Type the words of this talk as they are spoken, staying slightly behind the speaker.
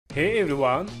Hey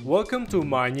everyone, welcome to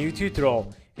my new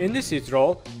tutorial. In this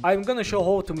tutorial, I'm gonna show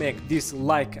how to make this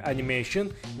like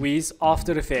animation with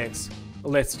After Effects.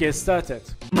 Let's get started.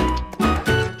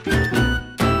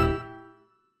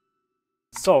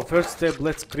 So first step,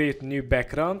 let's create new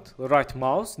background. Right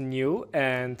mouse, new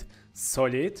and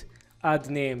solid. Add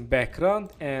name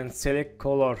background and select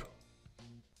color.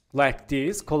 Like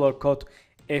this, color code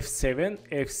F7,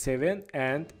 F7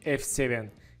 and F7.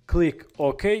 Click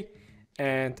OK.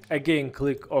 And again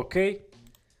click OK,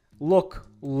 lock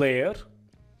layer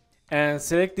and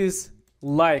select this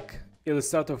like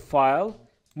Illustrator file,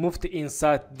 move to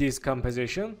inside this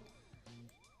composition,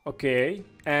 OK,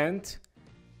 and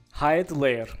hide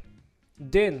layer.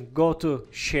 Then go to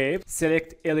shape,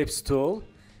 select ellipse tool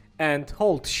and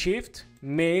hold shift,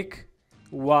 make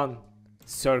one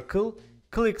circle,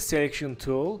 click selection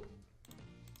tool,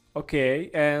 OK,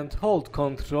 and hold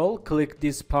control, click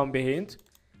this palm behind.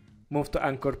 Move to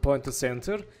anchor point to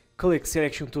center, click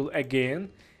selection tool again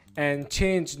and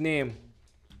change name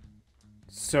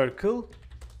circle.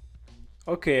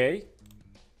 Okay,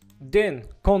 then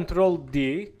Ctrl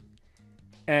D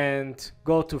and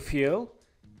go to fill,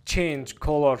 change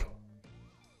color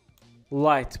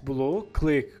light blue,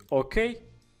 click OK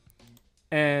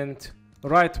and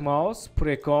right mouse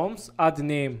precoms, add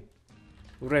name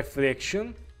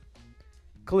reflection,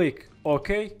 click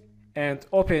OK and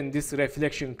open this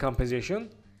reflection composition.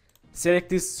 Select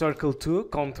this circle 2,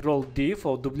 Ctrl D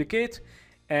for duplicate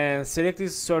and select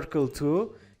this circle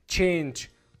 2, change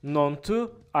none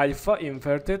to alpha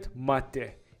inverted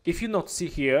matte. If you not see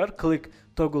here, click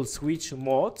toggle switch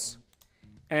modes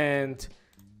and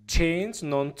change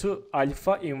none to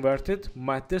alpha inverted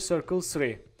matte circle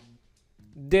 3.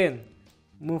 Then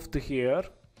move to here.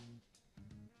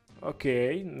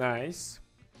 Okay, nice.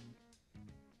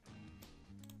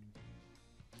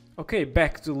 Okay,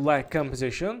 back to like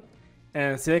composition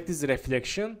and select this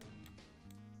reflection.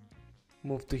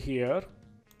 Move to here.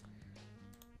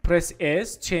 Press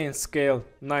S, change scale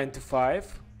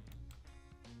 95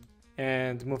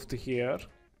 and move to here.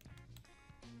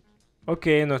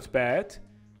 Okay, not bad.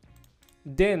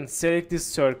 Then select this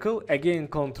circle, again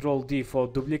Ctrl D for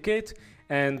duplicate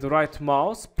and right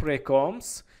mouse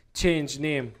precoms, change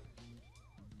name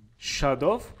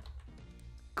shadow,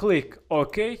 click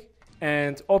OK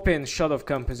and open shadow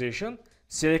composition.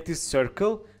 Select this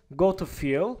circle, go to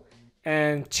fill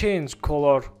and change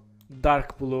color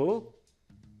dark blue,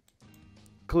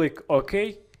 click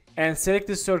OK and select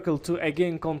this circle to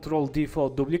again Ctrl D for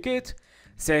duplicate,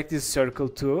 select this circle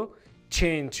to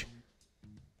change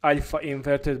alpha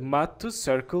inverted matte to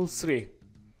circle 3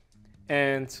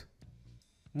 and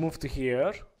move to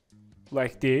here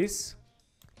like this.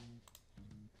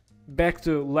 Back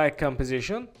to like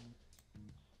composition.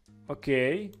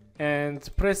 Okay, and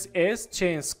press S,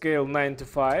 change scale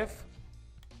 95.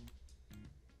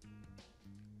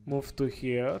 Move to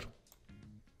here.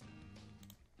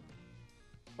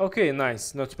 Okay,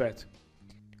 nice, not bad.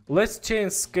 Let's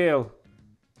change scale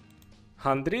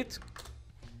 100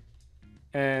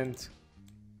 and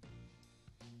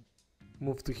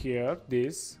move to here,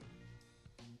 this.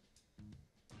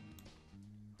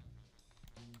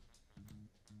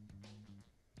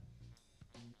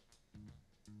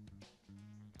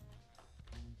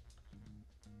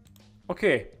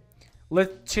 Okay,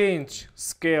 let's change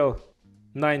scale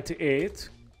 98.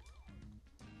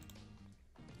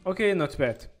 Okay, not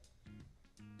bad.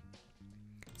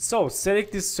 So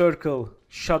select this circle,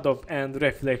 shadow and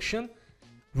reflection,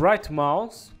 right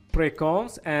mouse,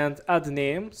 precoms and add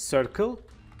name circle,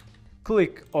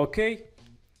 click OK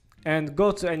and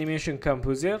go to animation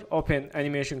composer, open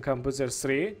animation composer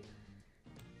 3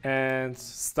 and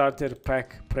starter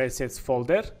pack presets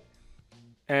folder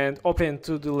and open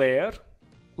to the layer.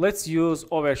 Let's use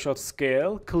overshot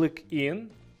scale, click in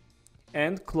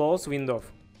and close window.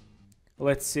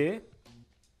 Let's see.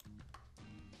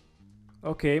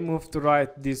 Okay, move to right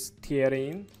this tier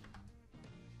in.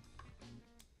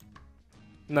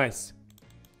 Nice.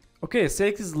 Okay,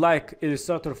 select this like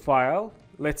Illustrator file.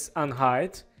 Let's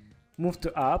unhide. Move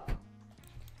to up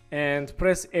and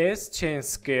press S, change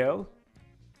scale.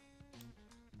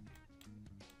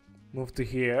 Move to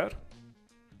here.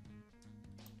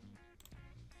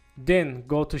 Then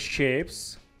go to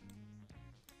shapes,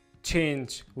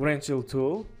 change wrenchel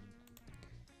tool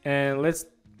and let's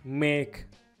make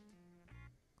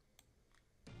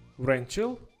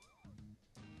wrenchel.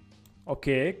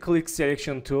 Okay, click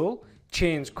selection tool,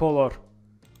 change color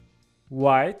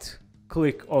white,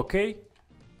 click OK,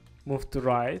 move to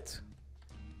right.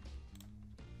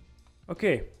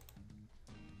 Okay,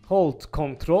 hold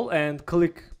Ctrl and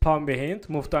click palm behind,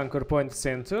 move to anchor point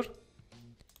center.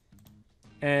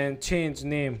 and change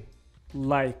name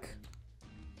like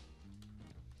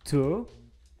to.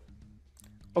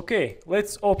 Okay,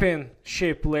 let's open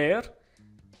shape layer,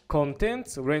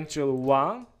 contents, rental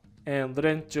 1 and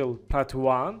rental part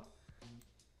 1.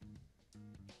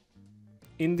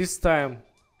 In this time,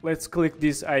 let's click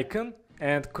this icon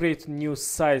and create new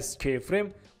size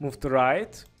keyframe, move to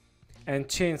right and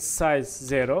change size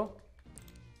 0.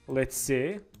 Let's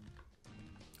see.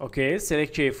 Okay,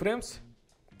 select keyframes,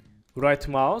 right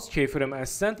mouse, keyframe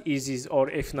ascent, easy or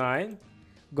F9,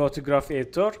 go to graph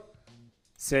editor,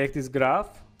 select this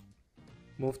graph,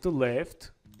 move to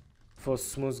left for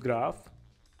smooth graph.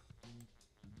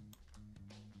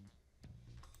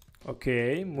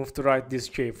 Okay, move to right this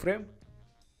keyframe.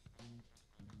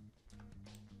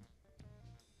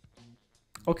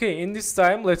 Okay, in this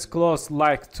time, let's close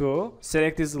like to,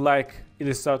 select this like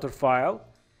illustrator file,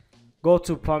 go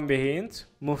to palm behind,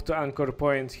 move to anchor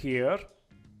point here,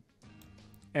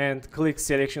 and click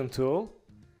selection tool.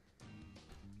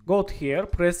 Go to here,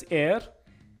 press R,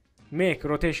 make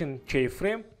rotation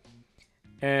keyframe,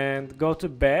 and go to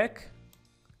back,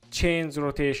 change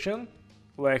rotation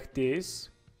like this.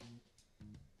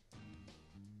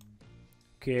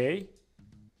 Okay.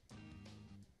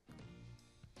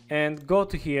 And go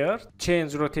to here,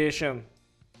 change rotation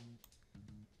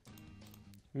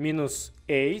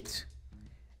 -8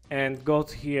 and go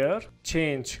to here,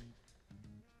 change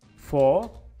 4,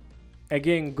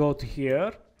 again go to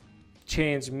here,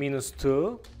 change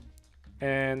 -2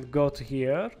 and go to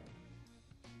here,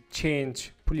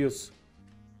 change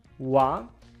 +1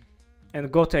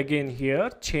 and go to again here,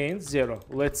 change 0.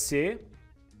 Let's see.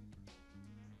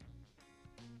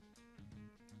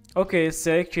 Okay,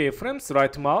 select keyframes,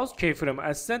 right mouse, keyframe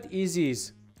ascent, easy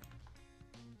ease.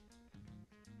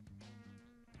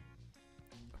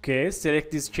 Okay,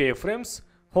 select these keyframes,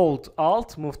 hold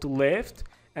Alt, move to left,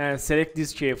 and select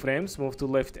these keyframes, move to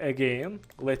left again.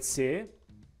 Let's see.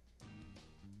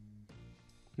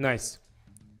 Nice.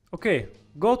 Okay,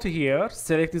 go to here,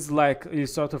 select this like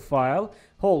illustrator file,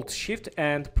 hold Shift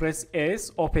and press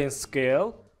S, open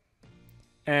scale,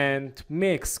 and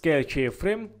make scale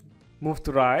keyframe. Move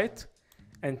to right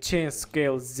and change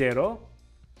scale 0.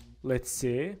 Let's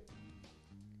see.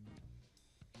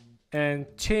 And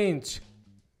change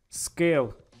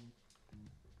scale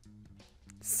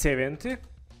 70.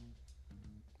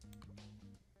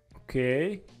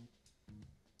 Okay.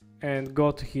 And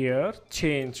go to here,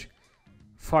 change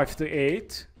 5 to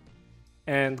 8.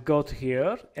 And go to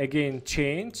here, again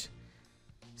change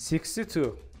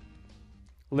 62.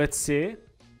 Let's see.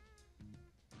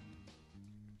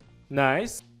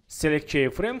 Nice. Select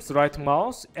keyframes, right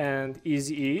mouse and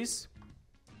easy ease.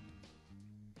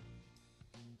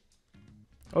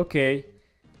 Okay,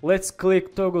 let's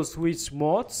click toggle switch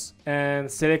modes and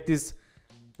select this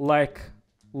like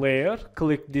layer,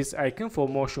 click this icon for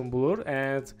motion blur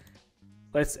and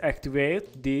let's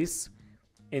activate this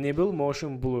enable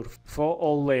motion blur for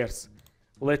all layers.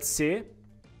 Let's see.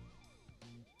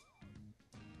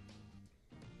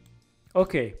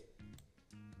 Okay,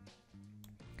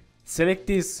 select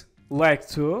this like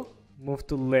to, move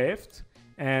to left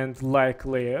and like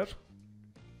layer,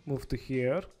 move to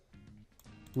here.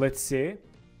 Let's see.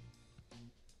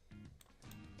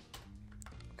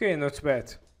 Okay, not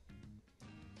bad.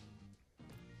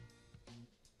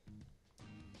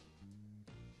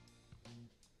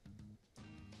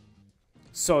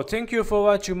 So thank you for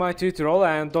watching my tutorial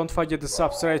and don't forget to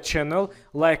subscribe channel,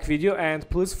 like video and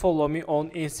please follow me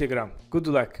on Instagram. Good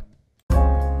luck.